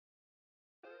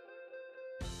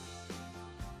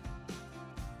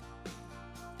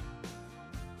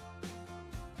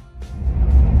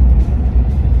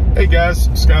Hey guys,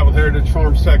 Scott with Heritage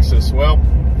Farms, Texas. Well,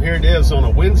 here it is on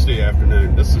a Wednesday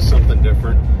afternoon. This is something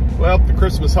different. Well, the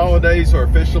Christmas holidays are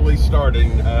officially starting.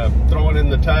 Throwing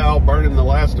in the towel, burning the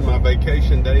last of my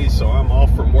vacation days, so I'm off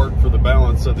from work for the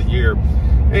balance of the year.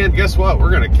 And guess what?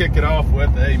 We're going to kick it off with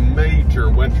a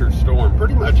major winter storm.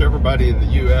 Pretty much everybody in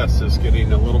the U.S. is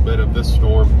getting a little bit of this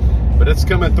storm, but it's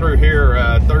coming through here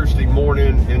Thursday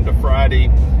morning into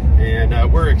Friday,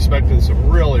 and we're expecting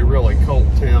some really, really cold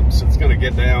temps. It's going to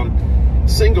get down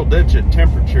single-digit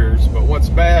temperatures, but what's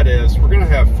bad is we're going to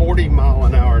have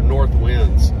 40-mile-an-hour north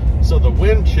winds, so the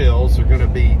wind chills are going to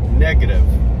be negative,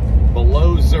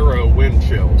 below zero wind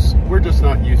chills. We're just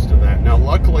not used to that. Now,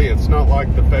 luckily, it's not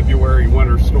like the February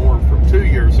winter storm from 2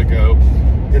 years ago,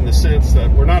 in the sense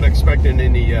that we're not expecting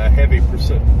any heavy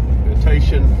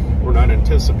precipitation. We're not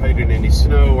anticipating any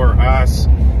snow or ice,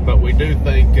 but we do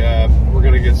think we're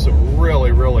going to get some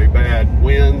really, really bad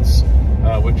winds,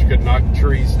 which could knock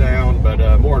trees down.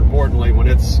 But more importantly, when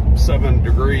it's 7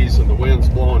 degrees and the wind's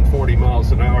blowing 40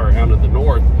 miles an hour out of the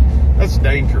north, that's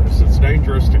dangerous. It's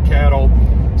dangerous to cattle.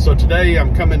 So today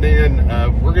I'm coming in,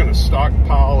 we're going to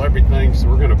stockpile everything. So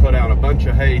we're going to put out a bunch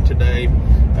of hay today.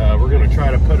 We're going to try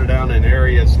to put it out in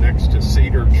areas next to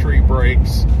cedar tree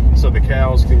breaks so the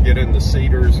cows can get in the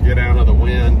cedars, get out of the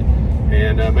wind,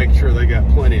 and make sure they got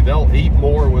plenty. They'll eat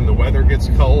more when the weather gets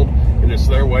cold, and it's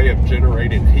their way of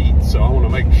generating heat. So I want to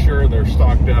make sure they're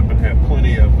stocked up and have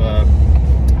plenty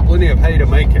of hay to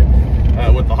make it.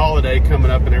 With the holiday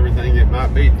coming up and everything, it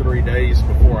might be 3 days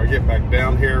before I get back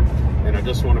down here, and I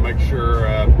just want to make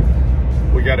sure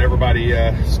we got everybody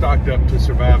stocked up to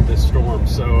survive this storm.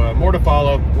 So more to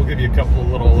follow. We'll give you a couple of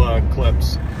little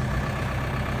clips.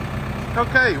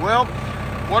 Okay, well,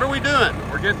 what are we doing?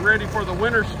 We're getting ready for the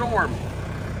winter storm.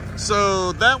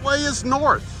 So that way is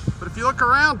north, but if you look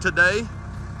around today,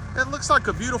 it looks like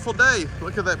a beautiful day.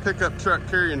 Look at that pickup truck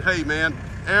carrying hay, man.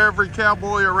 Every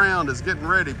cowboy around is getting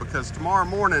ready, because tomorrow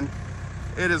morning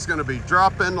it is going to be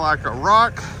dropping like a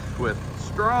rock with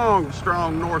strong,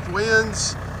 strong north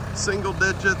winds, single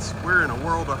digits. We're in a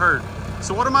world of hurt.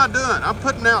 So what am I doing? I'm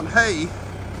putting out hay,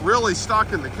 really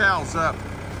stocking the cows up.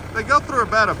 They go through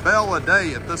about a bale a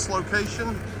day at this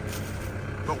location,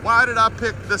 but why did I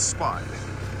pick this spot?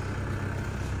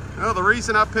 Well, the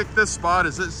reason I picked this spot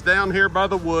is it's down here by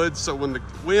the woods, so when the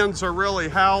winds are really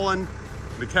howling,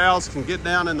 the cows can get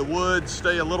down in the woods,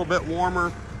 stay a little bit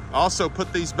warmer. I also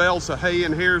put these bales of hay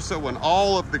in here so when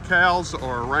all of the cows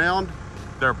are around,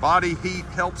 their body heat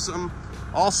helps them.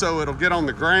 Also, it'll get on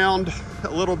the ground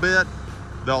a little bit.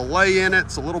 They'll lay in it.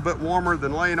 It's a little bit warmer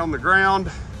than laying on the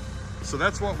ground. So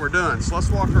that's what we're doing. So let's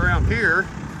walk around here.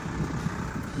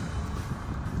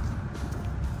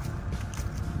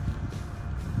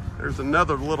 There's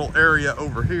another little area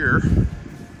over here.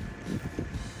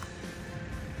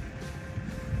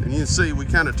 And you can see we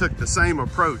kind of took the same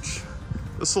approach.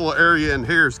 This little area in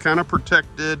here is kind of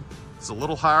protected. It's a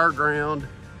little higher ground.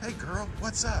 Hey girl,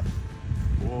 what's up?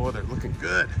 Whoa, they're looking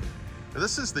good. Now,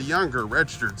 this is the younger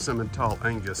registered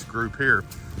Sim-Angus group here.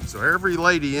 So every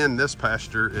lady in this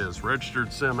pasture is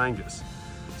registered Sim-Angus.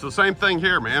 So same thing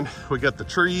here, man. We got the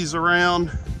trees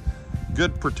around,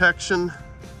 good protection,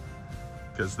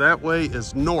 because that way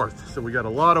is north. So we got a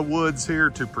lot of woods here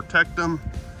to protect them.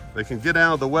 They can get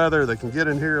out of the weather. They can get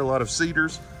in here, a lot of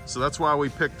cedars. So that's why we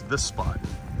picked this spot.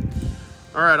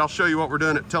 All right, I'll show you what we're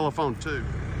doing at telephone 2.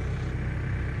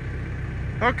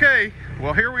 Okay,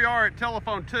 well, here we are at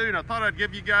telephone 2, and I thought I'd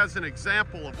give you guys an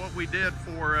example of what we did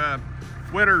for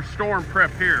winter storm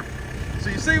prep here.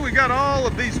 So you see we got all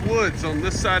of these woods on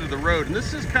this side of the road, and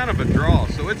this is kind of a draw.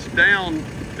 So it's down,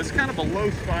 it's kind of a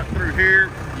low spot through here.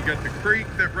 You got the creek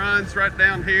that runs right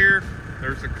down here.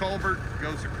 There's a culvert that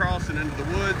goes across and into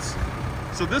the woods.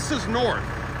 So this is north.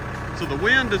 So the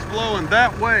wind is blowing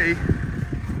that way.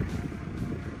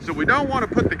 So we don't want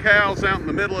to put the cows out in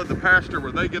the middle of the pasture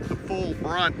where they get the full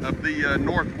brunt of the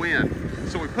north wind.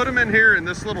 So we put them in here in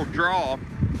this little draw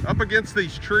up against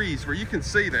these trees where you can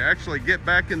see they actually get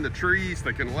back in the trees.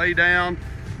 They can lay down.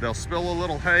 They'll spill a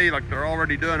little hay like they're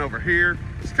already doing over here.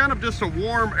 It's kind of just a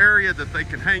warm area that they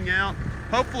can hang out.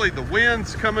 Hopefully the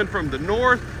wind's coming from the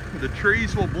north. The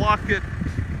trees will block it,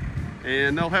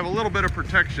 and they'll have a little bit of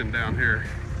protection down here.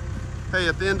 Hey,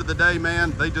 at the end of the day,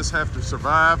 man, they just have to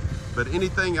survive. But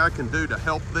anything I can do to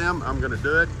help them, I'm gonna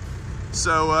do it.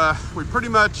 So we pretty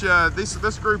much,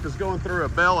 this group is going through a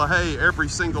bale of hay every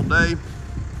single day.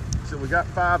 So we got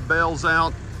 5 bales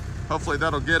out. Hopefully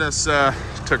that'll get us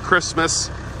to Christmas,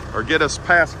 or get us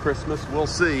past Christmas, we'll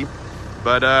see.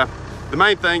 But the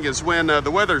main thing is when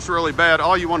the weather's really bad,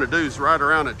 all you wanna do is ride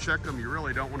around and check them. You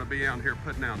really don't wanna be out here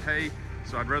putting out hay.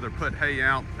 So I'd rather put hay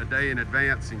out a day in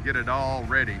advance and get it all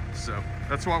ready. So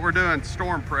that's what we're doing,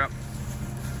 storm prep.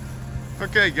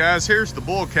 Okay guys, here's the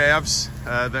bull calves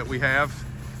that we have.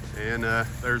 And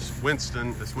there's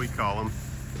Winston, as we call him.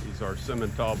 He's our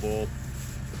Simmental bull.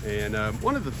 And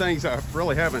one of the things I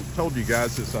really haven't told you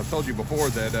guys is, I've told you before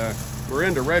that we're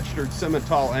into registered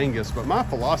Sim-Angus Angus, but my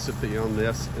philosophy on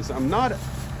this is I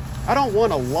don't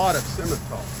want a lot of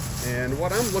Simmental. And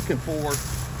what I'm looking for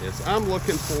is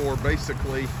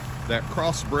basically that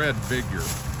crossbred figure.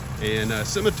 And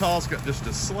Simmental's got just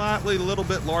a slightly little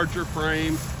bit larger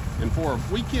frame. And for a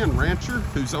weekend rancher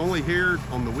who's only here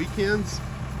on the weekends,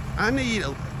 I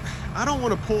don't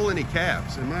want to pull any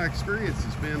calves. And my experience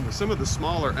has been with some of the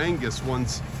smaller Angus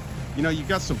ones, you know, you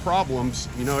got some problems,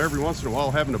 you know, every once in a while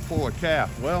having to pull a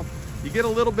calf. Well, you get a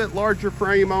little bit larger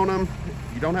frame on them.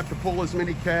 You don't have to pull as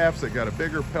many calves. They got a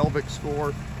bigger pelvic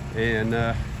score. And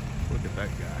look at that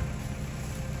guy.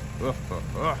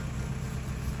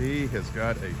 He has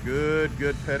got a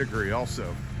good pedigree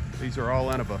also. These are all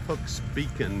out of a Hooks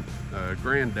Beacon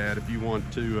granddad, if you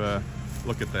want to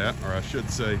look at that, or I should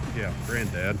say, yeah,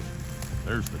 granddad.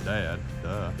 There's the dad,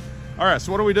 duh. All right,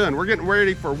 so what are we doing? We're getting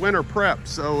ready for winter prep.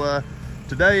 So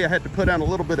today I had to put out a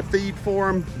little bit of feed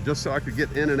for them, just so I could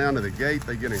get in and out of the gate.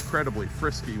 They get incredibly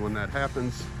frisky when that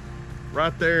happens.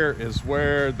 Right there is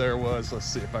where there was, let's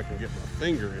see if I can get my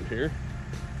finger in here.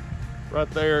 Right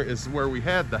there is where we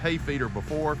had the hay feeder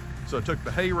before. So I took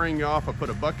the hay ring off, I put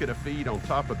a bucket of feed on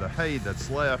top of the hay that's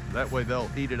left. That way they'll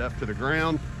eat it up to the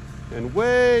ground. And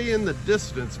way in the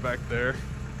distance back there,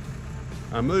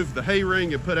 I moved the hay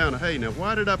ring and put out a hay. Now,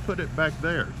 why did I put it back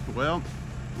there? Well,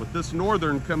 with this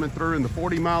northern coming through in the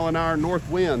 40-mile-an-hour north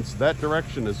winds, that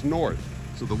direction is north.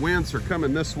 So the winds are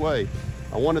coming this way.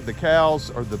 I wanted the cows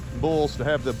or the bulls to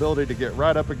have the ability to get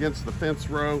right up against the fence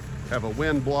row, have a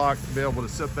wind block, to be able to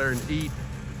sit there and eat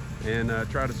and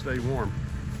try to stay warm.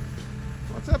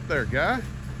 What's up there, guy?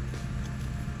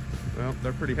 Well,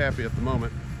 they're pretty happy at the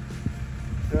moment.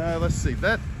 Let's see,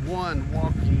 that one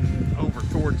walking over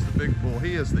towards the big bull,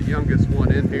 he is the youngest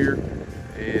one in here,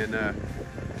 and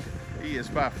he is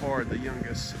by far the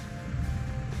youngest.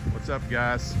 What's up,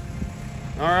 guys?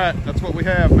 All right, that's what we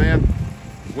have, man.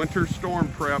 Winter storm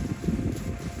prep,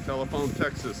 Telephone,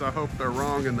 Texas. I hope they're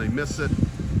wrong and they miss it.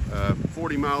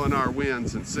 40-mile-an-hour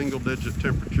winds and single-digit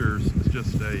temperatures is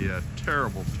just a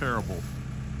terrible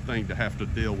thing to have to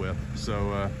deal with.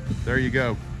 So there you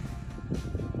go.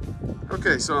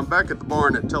 Okay, so I'm back at the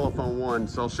barn at Telephone 1,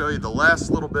 so I'll show you the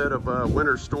last little bit of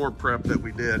winter storm prep that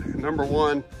we did. Number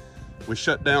one, we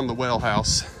shut down the well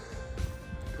house.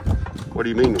 What do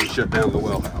you mean we shut down the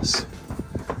well house?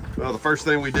 Well, the first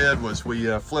thing we did was we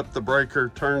flipped the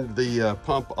breaker, turned the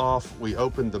pump off, we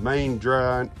opened the main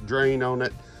drain on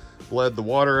it, bled the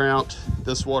water out.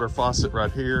 This water faucet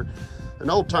right here. An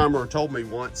old timer told me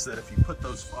once that if you put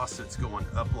those faucets going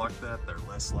up like that, they're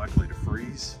less likely to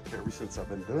freeze. Ever since I've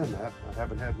been doing that, I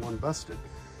haven't had one busted.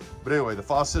 But anyway, the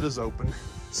faucet is open,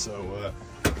 so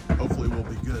hopefully we'll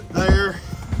be good there.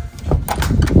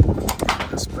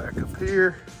 This back up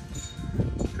here.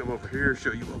 Come over here,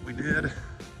 show you what we did.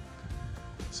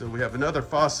 So we have another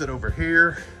faucet over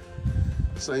here.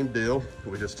 Same deal.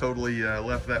 We just totally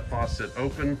left that faucet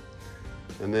open.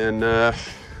 And then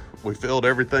we filled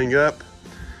everything up.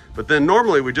 But then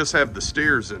normally we just have the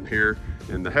steers in here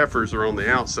and the heifers are on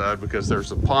the outside because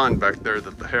there's a pond back there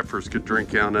that the heifers could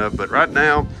drink out of. But right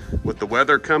now, with the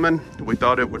weather coming, we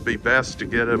thought it would be best to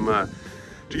get them,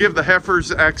 to give the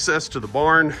heifers access to the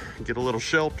barn, get a little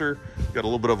shelter, got a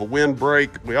little bit of a wind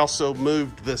break. We also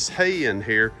moved this hay in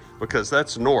here because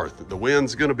that's north. The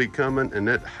wind's gonna be coming and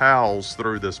it howls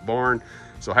through this barn.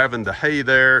 So having the hay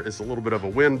there is a little bit of a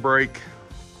wind break,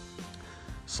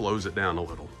 slows it down a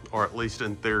little, or at least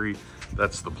in theory,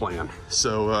 that's the plan.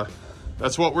 So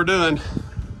that's what we're doing.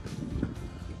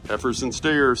 Heifers and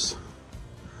steers,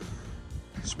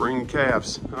 spring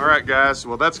calves. All right, guys,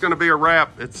 well, that's gonna be a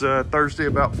wrap. It's Thursday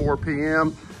about 4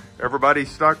 p.m. Everybody's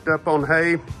stocked up on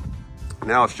hay.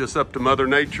 Now it's just up to Mother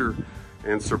Nature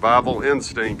and survival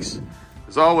instincts.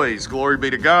 As always, glory be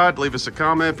to God. Leave us a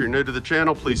comment. If you're new to the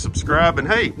channel, please subscribe. And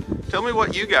hey, tell me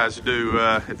what you guys do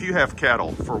if you have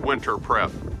cattle for winter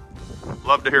prep.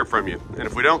 Love to hear from you. And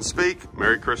if we don't speak,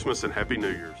 Merry Christmas and Happy New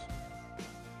Year's.